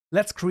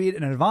Let's create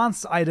an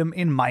advanced item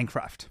in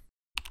Minecraft.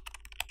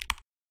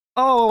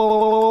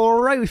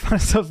 Alright, we found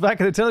ourselves back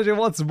in Intelligent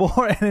once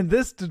more, and in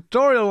this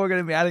tutorial we're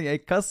going to be adding a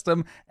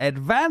custom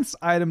advanced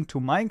item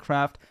to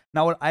Minecraft.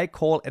 Now what I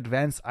call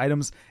advanced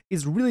items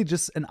is really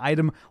just an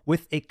item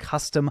with a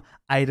custom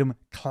item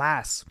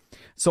class.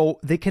 So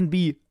they can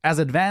be as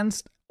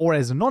advanced or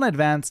as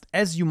non-advanced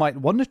as you might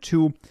want it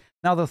to.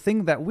 Now the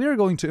thing that we're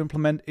going to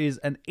implement is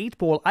an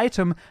 8-ball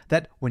item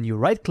that when you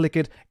right click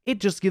it, it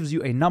just gives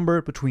you a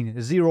number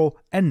between 0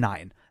 and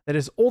 9. That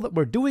is all that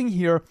we're doing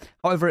here.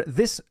 However,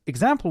 this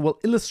example will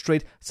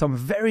illustrate some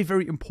very,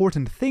 very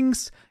important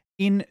things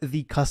in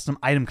the custom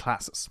item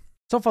classes.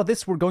 So for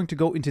this, we're going to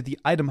go into the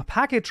item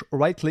package,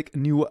 right-click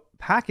new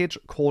package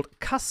called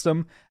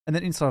custom, and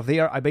then inside of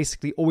there, I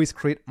basically always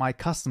create my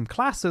custom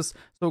classes. So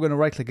we're going to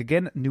right-click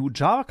again, new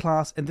Java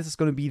class, and this is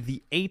going to be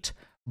the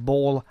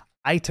 8-ball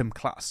item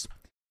class.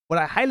 What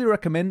I highly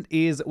recommend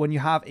is when you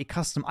have a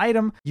custom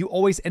item, you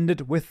always end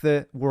it with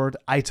the word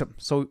item.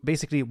 So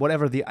basically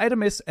whatever the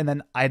item is and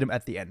then item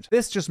at the end.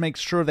 This just makes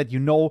sure that you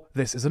know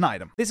this is an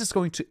item. This is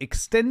going to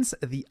extend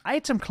the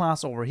item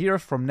class over here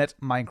from net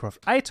Minecraft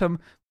item.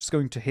 Just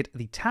going to hit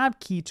the tab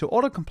key to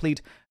autocomplete.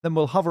 Then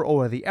we'll hover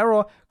over the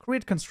arrow,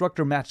 create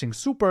constructor matching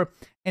super.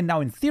 And now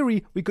in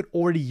theory, we could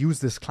already use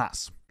this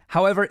class.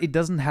 However, it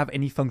doesn't have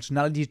any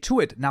functionality to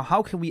it. Now,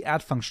 how can we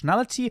add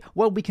functionality?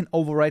 Well, we can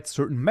override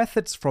certain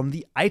methods from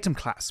the item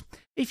class.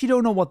 If you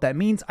don't know what that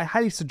means, I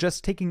highly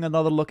suggest taking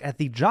another look at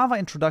the Java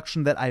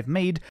introduction that I've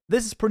made.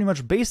 This is pretty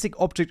much basic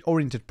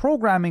object-oriented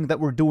programming that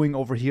we're doing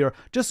over here,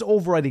 just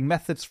overriding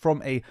methods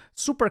from a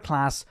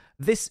superclass.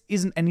 This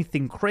isn't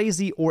anything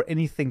crazy or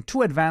anything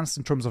too advanced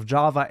in terms of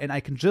Java, and I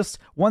can just,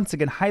 once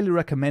again, highly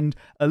recommend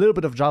a little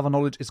bit of Java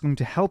knowledge is going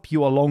to help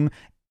you along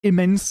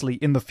immensely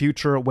in the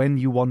future when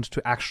you want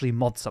to actually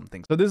mod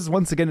something. So this is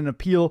once again an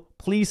appeal.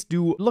 Please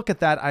do look at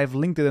that. I've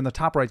linked it in the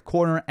top right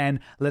corner, and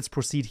let's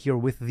proceed here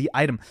with the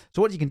item.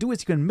 So what you can do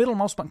is you can middle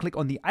mouse button click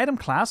on the item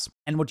class,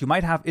 and what you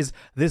might have is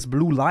this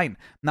blue line.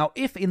 Now,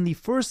 if in the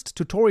first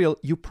tutorial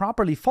you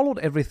properly followed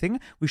everything,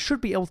 we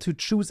should be able to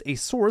choose a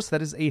source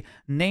that is a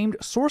named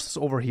sources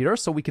over here.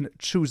 So we can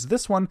choose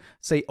this one,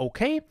 say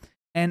okay,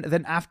 and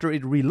then after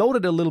it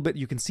reloaded a little bit,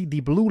 you can see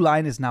the blue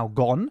line is now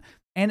gone.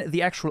 And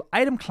the actual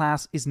item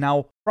class is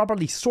now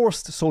properly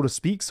sourced, so to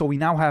speak. So we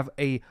now have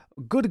a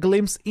good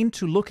glimpse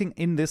into looking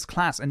in this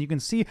class. And you can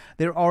see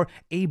there are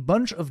a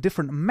bunch of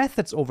different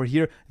methods over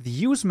here. The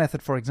use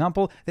method, for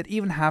example, that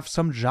even have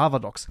some Java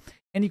docs.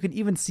 And you can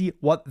even see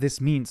what this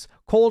means.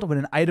 Called when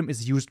an item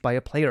is used by a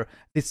player.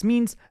 This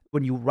means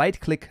when you right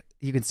click,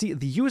 you can see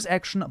the use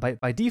action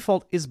by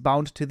default is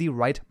bound to the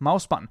right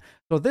mouse button.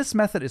 So this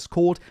method is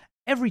called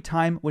every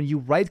time when you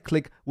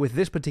right-click with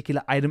this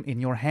particular item in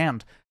your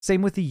hand.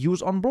 Same with the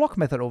use on block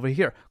method over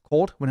here,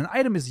 called when an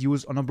item is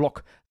used on a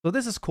block. So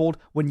this is called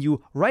when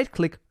you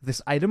right-click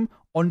this item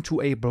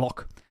onto a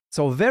block.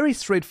 So very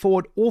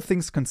straightforward, all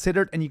things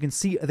considered, and you can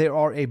see there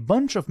are a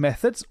bunch of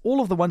methods. All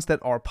of the ones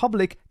that are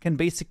public can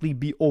basically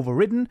be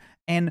overridden,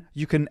 and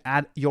you can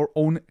add your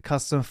own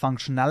custom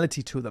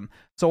functionality to them.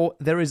 So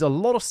there is a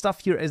lot of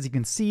stuff here, as you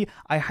can see.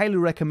 I highly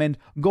recommend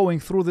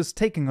going through this,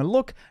 taking a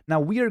look. Now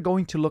we are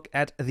going to look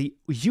at the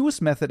use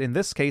method in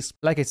this case.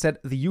 Like I said,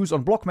 the use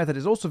on block method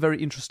is also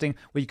very interesting,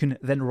 where you can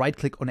then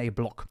right-click on a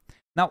block.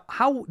 Now,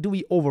 how do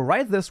we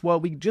override this? Well,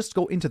 we just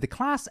go into the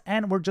class,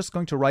 and we're just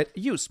going to write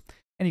use.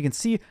 And you can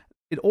see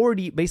it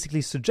already basically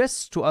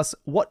suggests to us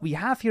what we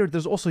have here.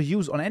 There's also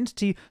use on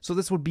entity. So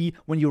this would be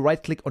when you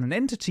right click on an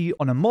entity,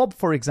 on a mob,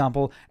 for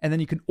example, and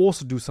then you can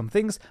also do some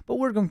things. But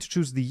we're going to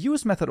choose the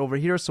use method over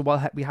here. So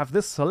while we have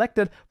this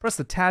selected, press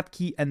the tab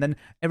key, and then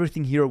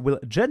everything here will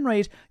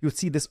generate. You'll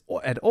see this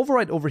add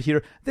override over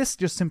here. This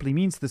just simply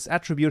means this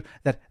attribute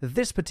that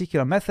this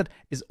particular method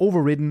is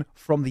overridden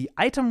from the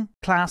item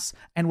class,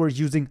 and we're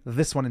using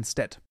this one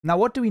instead. Now,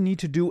 what do we need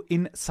to do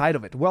inside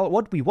of it? Well,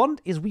 what we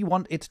want is we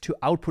want it to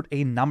output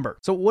a number.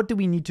 So what do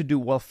we need to do?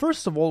 Well,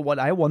 first of all, what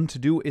I want to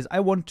do is I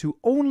want to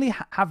only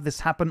have this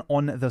happen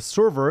on the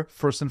server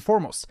first and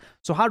foremost.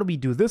 So how do we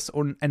do this,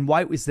 and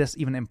why is this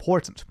even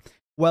important?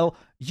 Well,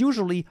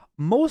 usually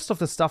most of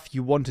the stuff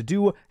you want to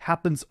do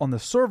happens on the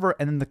server,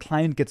 and then the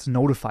client gets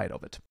notified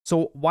of it.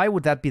 So why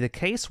would that be the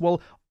case?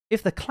 Well,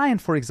 if the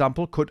client, for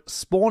example, could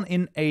spawn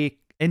in a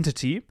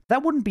entity,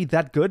 that wouldn't be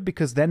that good,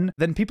 because then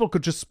people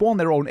could just spawn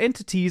their own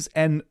entities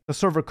and the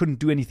server couldn't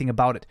do anything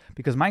about it,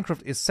 because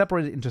Minecraft is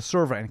separated into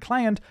server and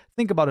client.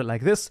 Think about it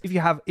like this.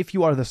 If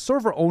you are the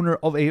server owner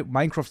of a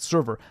Minecraft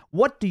server,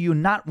 what do you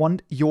not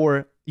want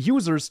your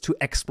users to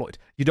exploit?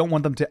 You don't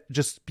want them to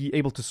just be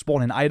able to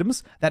spawn in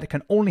items that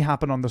can only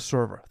happen on the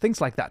server,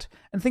 things like that.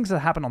 And things that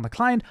happen on the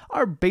client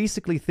are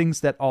basically things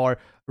that are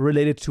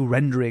related to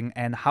rendering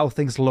and how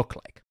things look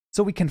like.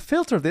 So we can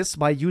filter this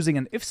by using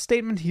an if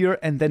statement here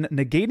and then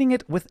negating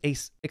it with a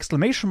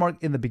exclamation mark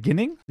in the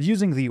beginning,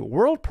 using the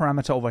world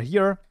parameter over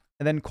here,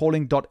 and then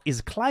calling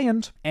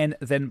 .isClient, and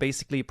then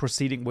basically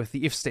proceeding with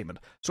the if statement.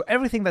 So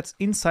everything that's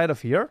inside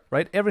of here,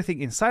 right? Everything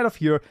inside of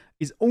here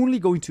is only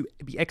going to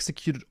be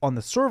executed on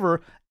the server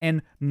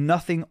and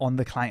nothing on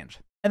the client.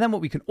 And then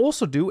what we can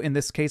also do in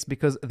this case,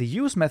 because the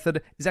use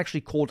method is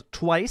actually called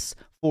twice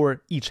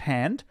for each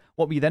hand,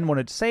 what we then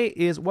wanted to say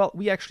is, well,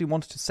 we actually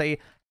wanted to say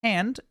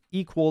hand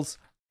equals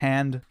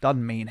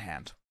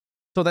hand.mainHand.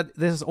 So that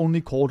this is only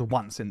called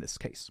once in this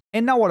case.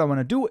 And now what I want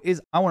to do is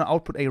I want to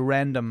output a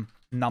random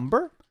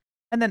number.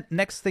 And then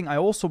next thing, I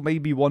also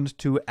maybe want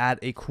to add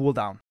a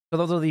cooldown. So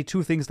those are the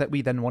two things that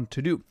we then want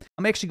to do.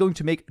 I'm actually going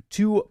to make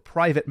two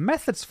private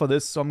methods for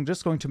this. So I'm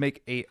just going to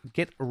make a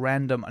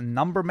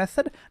getRandomNumber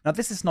method. Now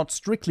this is not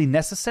strictly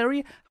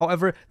necessary.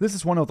 However, this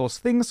is one of those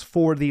things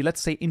for the,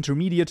 let's say,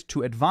 intermediate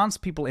to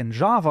advanced people in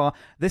Java.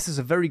 This is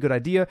a very good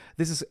idea.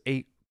 This is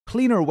a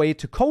cleaner way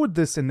to code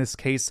this in this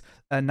case.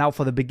 Now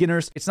for the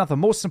beginners, it's not the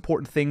most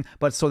important thing,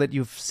 but so that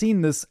you've seen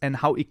this and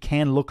how it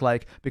can look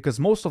like, because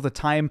most of the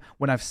time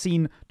when I've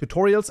seen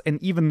tutorials and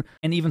even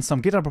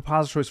some GitHub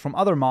repositories from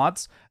other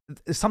mods,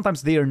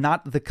 sometimes they are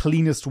not the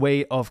cleanest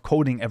way of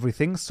coding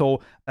everything.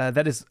 So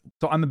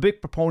I'm a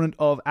big proponent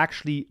of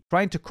actually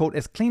trying to code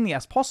as cleanly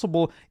as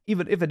possible,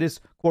 even if it is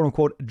quote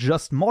unquote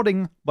just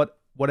modding, but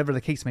whatever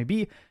the case may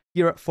be.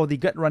 Here for the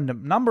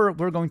getRandomNumber,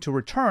 we're going to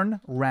return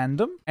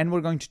random, and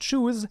we're going to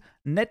choose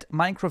net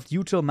Minecraft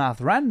util math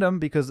random,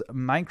 because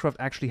Minecraft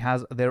actually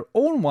has their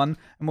own one,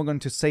 and we're going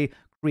to say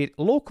create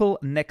local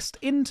next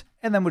int,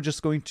 and then we're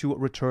just going to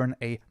return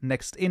a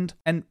next int,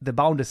 and the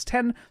bound is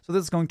 10, so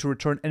this is going to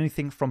return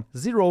anything from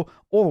 0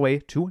 all the way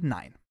to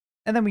 9.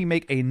 And then we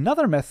make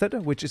another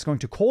method, which is going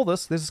to call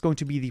this. This is going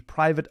to be the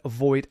private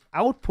void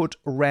output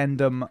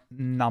random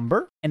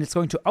number. And it's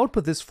going to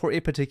output this for a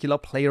particular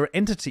player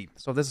entity.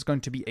 So this is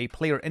going to be a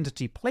player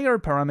entity player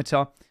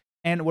parameter.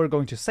 And we're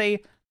going to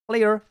say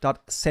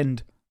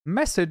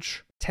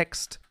player.sendMessage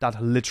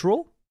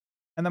text.literal.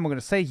 And then we're going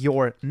to say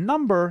your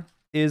number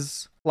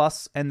is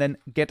plus and then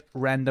get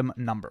random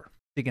number.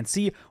 You can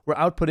see we're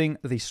outputting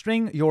the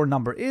string your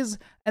number is,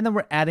 and then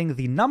we're adding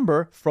the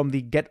number from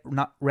the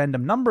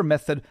getRandomNumber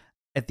method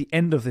at the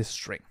end of this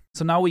string.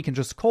 So now we can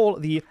just call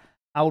the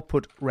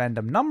output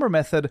random number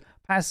method,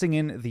 passing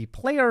in the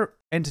player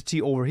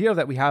entity over here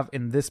that we have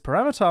in this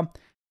parameter,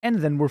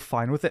 and then we're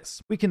fine with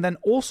this. We can then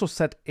also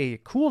set a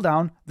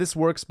cooldown. This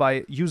works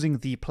by using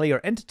the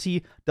player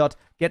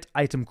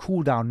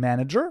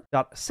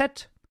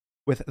entity.getItemCooldownManager.set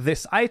with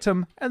this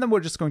item, and then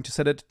we're just going to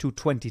set it to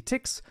 20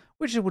 ticks,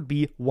 which would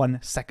be 1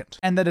 second.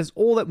 And that is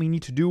all that we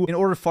need to do in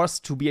order for us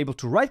to be able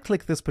to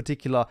right-click this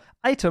particular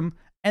item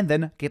and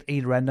then get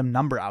a random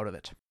number out of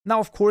it.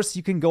 Now, of course,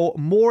 you can go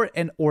more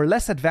and or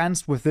less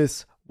advanced with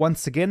this.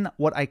 Once again,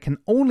 what I can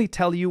only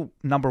tell you,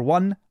 number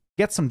one,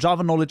 get some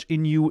Java knowledge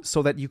in you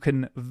so that you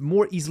can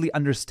more easily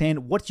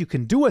understand what you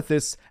can do with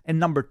this. And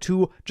number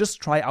two,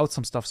 just try out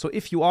some stuff. So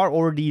if you are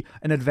already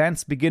an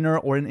advanced beginner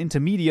or an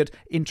intermediate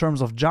in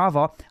terms of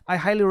Java, I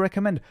highly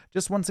recommend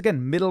just once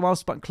again, middle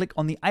mouse button, click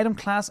on the item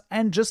class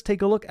and just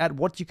take a look at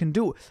what you can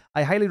do.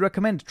 I highly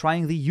recommend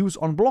trying the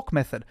useOnBlock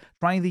method,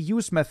 trying the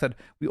use method.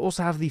 We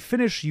also have the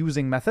finish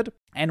using method.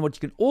 And what you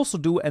can also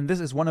do, and this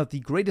is one of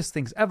the greatest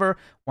things ever,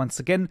 once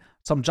again,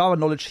 some Java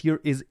knowledge here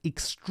is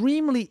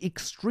extremely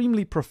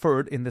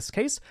preferred in this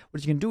case.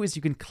 What you can do is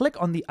you can click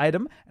on the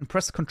item and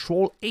press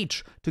Ctrl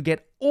H to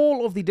get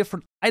all of the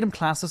different item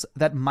classes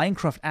that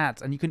Minecraft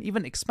adds. And you can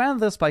even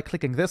expand this by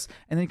clicking this,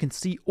 and then you can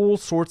see all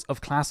sorts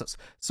of classes.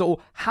 So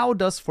how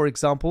does, for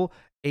example,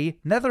 a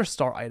nether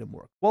star item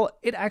work? Well,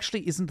 it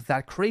actually isn't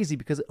that crazy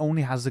because it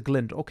only has a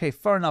glint. Okay,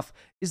 fair enough.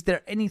 Is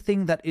there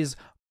anything that is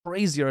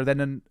crazier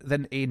than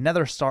a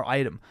nether star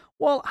item?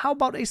 Well, how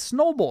about a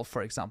snowball,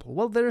 for example?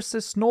 Well, there's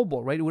a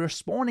snowball, right? We're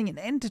spawning an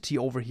entity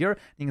over here.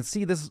 You can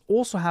see this is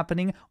also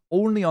happening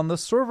only on the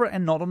server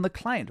and not on the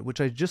client, which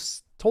I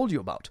just told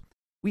you about.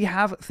 We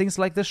have things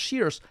like the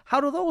shears.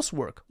 How do those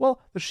work? Well,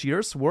 the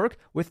shears work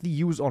with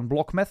the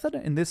useOnBlock method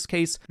in this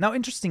case. Now,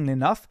 interestingly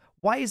enough,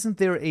 why isn't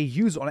there a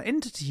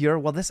useOnEntity here?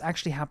 Well, this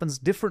actually happens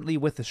differently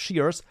with the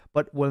shears,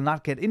 but we'll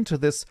not get into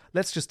this.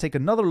 Let's just take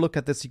another look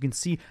at this. You can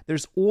see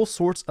there's all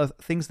sorts of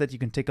things that you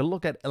can take a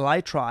look at.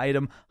 Elytra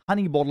item,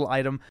 honey bottle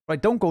item,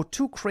 right? Don't go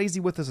too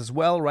crazy with this as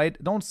well,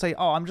 right? Don't say,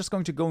 oh, I'm just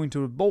going to go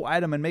into a bow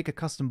item and make a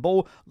custom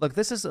bow. Look,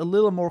 this is a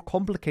little more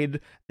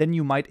complicated than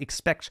you might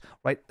expect,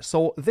 right?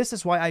 So this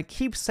is why I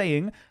keep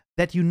saying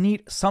that you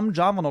need some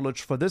Java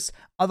knowledge for this.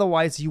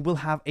 Otherwise, you will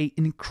have an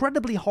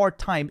incredibly hard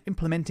time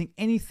implementing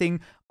anything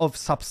of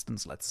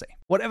substance, let's say.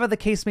 Whatever the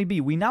case may be,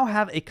 we now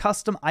have a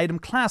custom item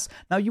class.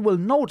 Now, you will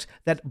note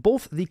that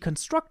both the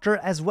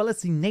constructor as well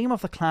as the name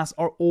of the class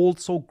are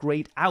also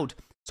grayed out.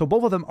 So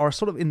both of them are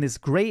sort of in this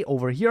gray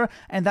over here,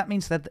 and that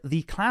means that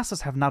the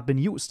classes have not been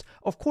used.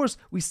 Of course,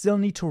 we still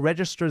need to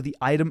register the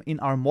item in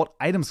our mod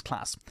items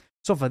class.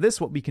 So for this,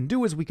 what we can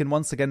do is we can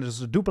once again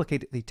just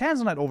duplicate the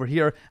Tanzanite over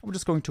here, and we're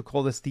just going to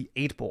call this the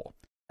 8 ball.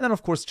 And then,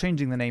 of course,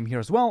 changing the name here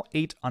as well,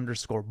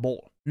 8_ball.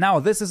 Now,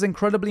 this is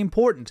incredibly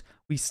important.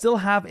 We still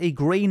have a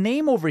gray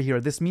name over here.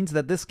 This means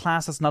that this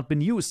class has not been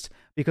used,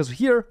 because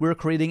here we're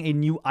creating a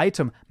new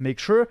item. Make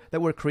sure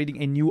that we're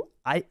creating a new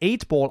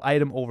 8-ball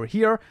item over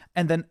here,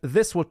 and then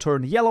this will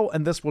turn yellow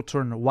and this will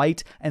turn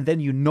white, and then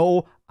you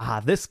know,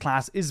 this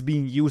class is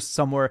being used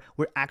somewhere.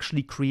 We're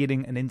actually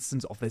creating an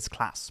instance of this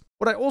class.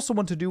 What I also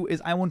want to do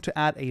is I want to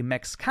add a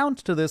max count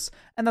to this,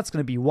 and that's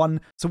going to be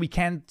 1, so we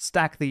can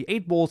stack the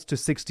 8 balls to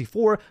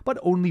 64, but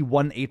only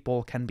one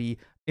 8-ball can be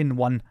in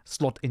one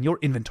slot in your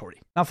inventory.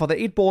 Now for the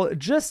 8-ball,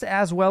 just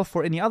as well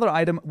for any other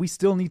item, we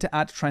still need to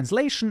add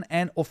translation,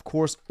 and of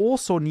course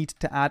also need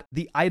to add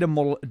the item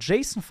model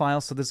JSON file.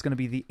 So this is going to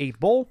be the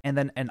 8-ball, and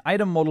then an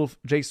item model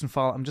JSON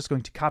file. I'm just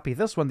going to copy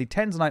this one, the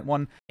Tanzanite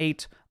one,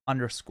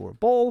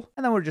 8_ball,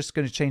 and then we're just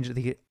going to change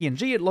the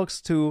PNG it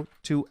looks to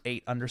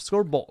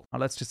 8_ball. Now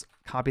let's just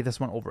copy this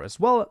one over as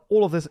well.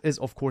 All of this is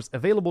of course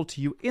available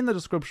to you in the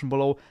description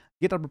below.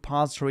 GitHub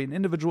repository and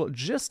individual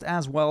just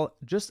as well,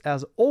 just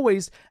as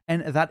always,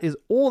 and that is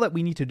all that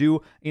we need to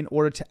do in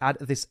order to add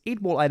this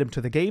 8-ball item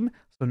to the game.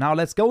 So now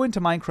let's go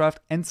into Minecraft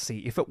and see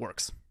if it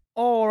works.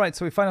 Alright,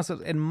 so we find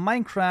ourselves in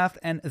Minecraft,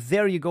 and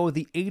there you go,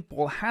 the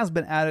 8-ball has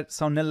been added.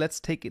 So now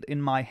let's take it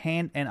in my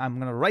hand, and I'm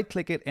gonna right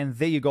click it, and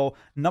there you go.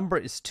 Number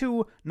is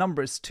 2,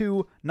 number is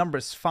 2, number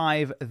is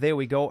 5, there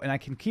we go. And I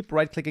can keep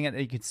right clicking it,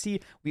 and you can see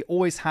we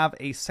always have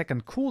a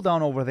second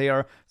cooldown over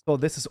there. So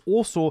this is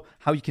also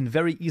how you can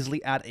very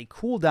easily add a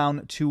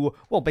cooldown to,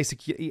 well,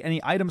 basically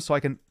any item. So I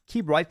can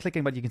keep right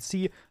clicking, but you can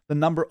see the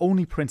number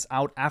only prints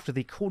out after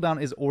the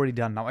cooldown is already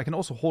done. Now I can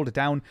also hold it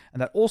down,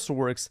 and that also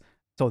works.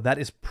 So that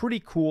is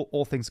pretty cool,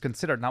 all things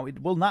considered. Now,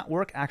 it will not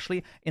work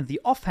actually in the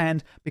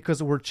offhand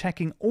because we're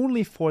checking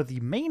only for the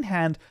main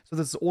hand. So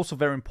this is also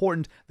very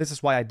important. This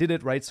is why I did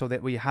it, right? So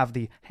that we have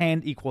the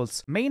hand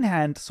equals main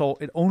hand. So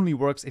it only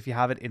works if you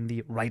have it in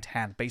the right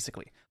hand,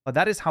 basically. But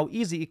that is how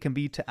easy it can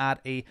be to add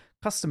a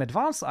custom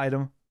advanced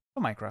item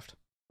for Minecraft.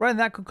 Right, and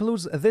that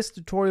concludes this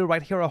tutorial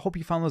right here. I hope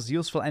you found this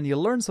useful and you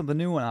learned something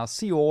new, and I'll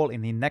see you all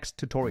in the next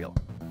tutorial.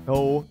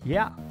 So,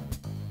 yeah.